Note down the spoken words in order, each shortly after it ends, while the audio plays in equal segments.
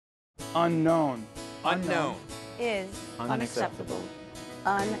Unknown. Unknown. Is Unacceptable.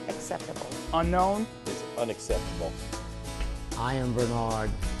 unacceptable. Unknown. Is unacceptable. I am Bernard,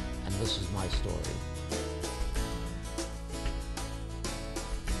 and this is my story.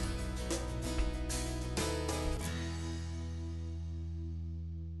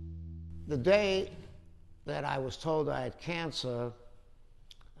 The day that I was told I had cancer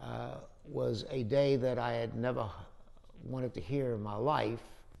was a day that I had never wanted to hear in my life.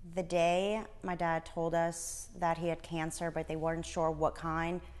 The day my dad told us that he had cancer, but they weren't sure what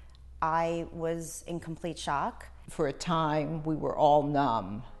kind, I was in complete shock. For a time, we were all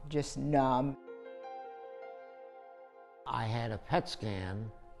numb, just numb. I had a PET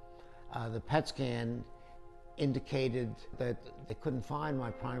scan. The PET scan indicated that they couldn't find my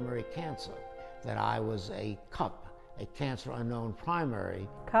primary cancer, that I was a CUP, a cancer unknown primary.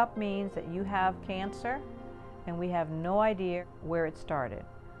 CUP means that you have cancer and we have no idea where it started.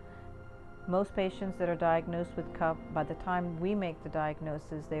 Most patients that are diagnosed with CUP, by the time we make the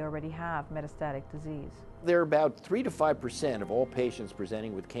diagnosis, they already have metastatic disease. There are about 3 to 5% of all patients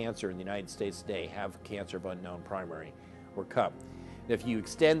presenting with cancer in the United States today have cancer of unknown primary, or CUP. And if you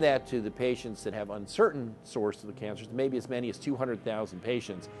extend that to the patients that have uncertain source of the cancers, maybe as many as 200,000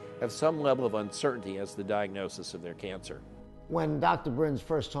 patients have some level of uncertainty as to the diagnosis of their cancer. When Dr. Brins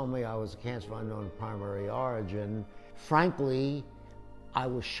first told me I was a cancer of unknown primary origin, frankly, I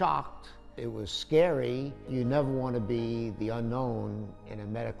was shocked. It was scary. You never want to be the unknown in a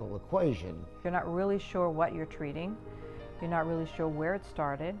medical equation. You're not really sure what you're treating. You're not really sure where it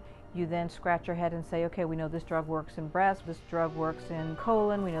started. You then scratch your head and say, okay, we know this drug works in breast, this drug works in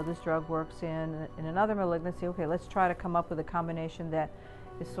colon, we know this drug works in another malignancy. Okay, let's try to come up with a combination that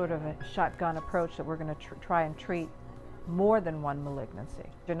is sort of a shotgun approach that we're going to try and treat more than one malignancy.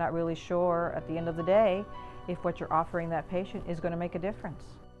 You're not really sure at the end of the day if what you're offering that patient is going to make a difference.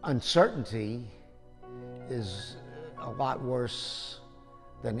 Uncertainty is a lot worse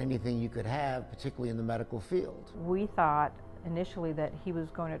than anything you could have, particularly in the medical field. We thought initially that he was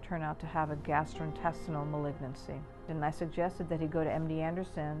going to turn out to have a gastrointestinal malignancy, and I suggested that he go to MD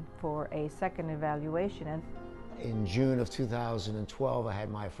Anderson for a second evaluation. And in June of 2012, I had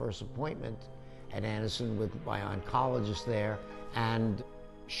my first appointment at Anderson with my oncologist there, and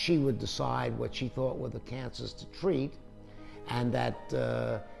she would decide what she thought were the cancers to treat, and that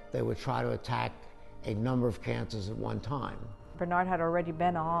they would try to attack a number of cancers at one time. Bernard had already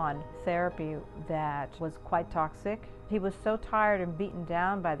been on therapy that was quite toxic. He was so tired and beaten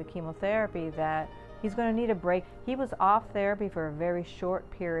down by the chemotherapy that he's going to need a break. He was off therapy for a very short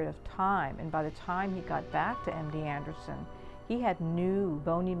period of time, and by the time he got back to MD Anderson, he had new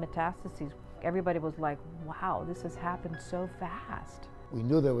bony metastases. Everybody was like, wow, this has happened so fast. We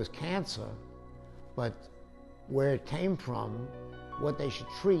knew there was cancer, but where it came from, what they should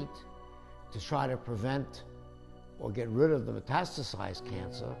treat to try to prevent or get rid of the metastasized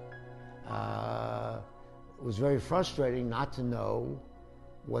cancer, it was very frustrating not to know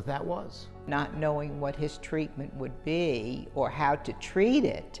what that was. Not knowing what his treatment would be or how to treat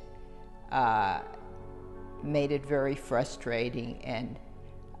it made it very frustrating, and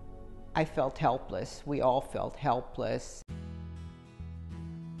I felt helpless. We all felt helpless.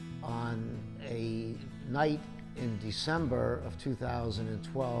 On a night in December of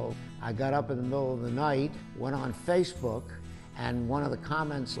 2012, I got up in the middle of the night, went on Facebook, and one of the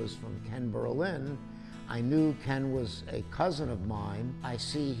comments was from Ken Berlin. I knew Ken was a cousin of mine. I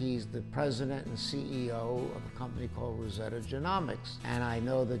see he's the president and CEO of a company called Rosetta Genomics. And I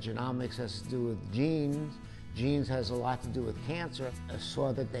know that genomics has to do with genes. Genes has a lot to do with cancer. I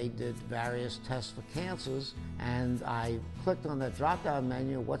saw that they did various tests for cancers, and I clicked on that drop-down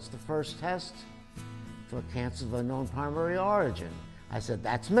menu, what's the first test? For cancers of unknown primary origin. I said,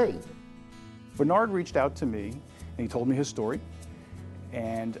 that's me. Bernard reached out to me, and he told me his story.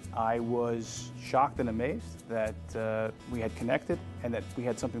 And I was shocked and amazed that we had connected and that we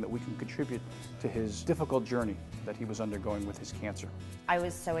had something that we can contribute to his difficult journey that he was undergoing with his cancer. I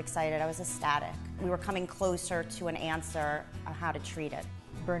was so excited, I was ecstatic. We were coming closer to an answer on how to treat it.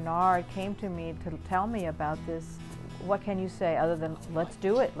 Bernard came to me to tell me about this. What can you say other than, let's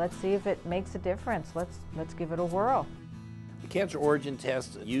do it, let's see if it makes a difference, let's give it a whirl. The Cancer Origin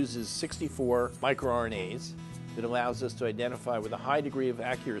Test uses 64 microRNAs that allows us to identify with a high degree of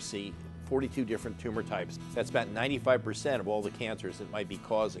accuracy 42 different tumor types. That's about 95% of all the cancers that might be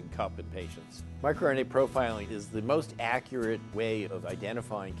causing CUP in patients. MicroRNA profiling is the most accurate way of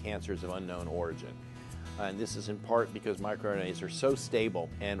identifying cancers of unknown origin. And this is in part because microRNAs are so stable,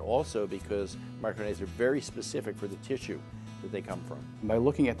 and also because microRNAs are very specific for the tissue that they come from. By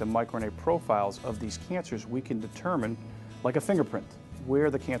looking at the microRNA profiles of these cancers, we can determine, like a fingerprint, where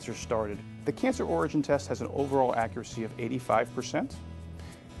the cancer started. The cancer origin test has an overall accuracy of 85%,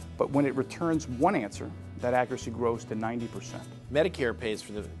 but when it returns one answer, that accuracy grows to 90%. Medicare pays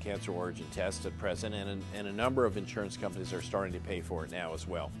for the cancer origin test at present, and a number of insurance companies are starting to pay for it now as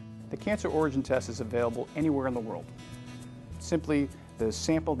well. The cancer origin test is available anywhere in the world. Simply, the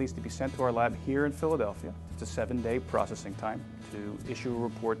sample needs to be sent to our lab here in Philadelphia. It's a 7-day processing time to issue a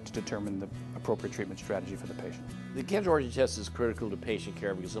report to determine the appropriate treatment strategy for the patient. The cancer origin test is critical to patient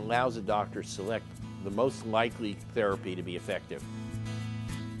care because it allows a doctor to select the most likely therapy to be effective.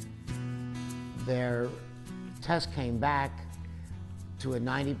 Their test came back to a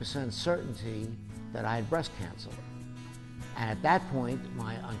 90% certainty that I had breast cancer. And at that point,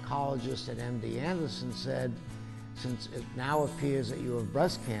 my oncologist at MD Anderson said, since it now appears that you have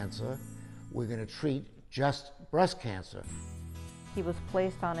breast cancer, we're going to treat just breast cancer. He was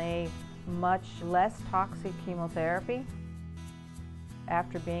placed on a much less toxic chemotherapy.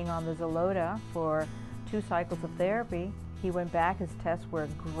 After being on the Xeloda for 2 cycles of therapy, he went back, his tests were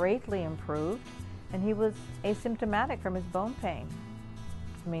greatly improved, and he was asymptomatic from his bone pain.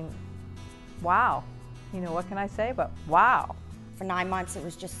 I mean, wow. You know, what can I say but wow. For 9 months, it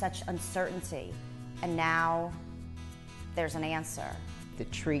was just such uncertainty, and now there's an answer. The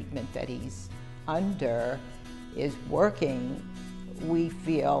treatment that he's under is working. We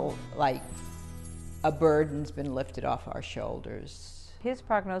feel like a burden's been lifted off our shoulders. His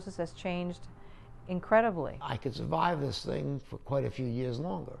prognosis has changed incredibly. I could survive this thing for quite a few years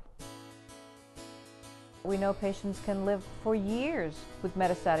longer. We know patients can live for years with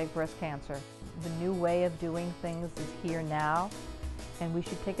metastatic breast cancer. The new way of doing things is here now, and we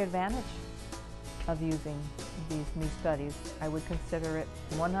should take advantage of using these new studies. I would consider it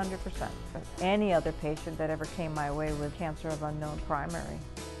 100% for any other patient that ever came my way with cancer of unknown primary.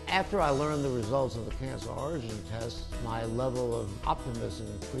 After I learned the results of the cancer origin test, my level of optimism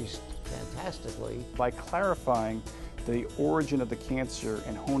increased fantastically. By clarifying the origin of the cancer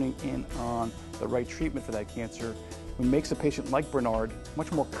and honing in on the right treatment for that cancer, it makes a patient like Bernard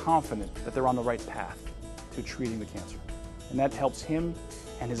much more confident that they're on the right path to treating the cancer. And that helps him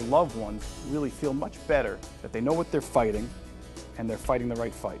and his loved ones really feel much better that they know what they're fighting and they're fighting the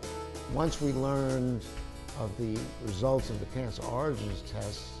right fight. Once we learned of the results of the cancer origins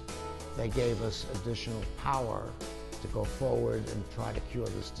test, they gave us additional power to go forward and try to cure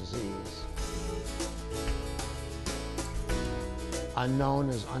this disease. Unknown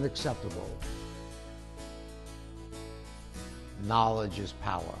is unacceptable. Knowledge is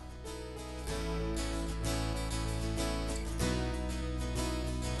power.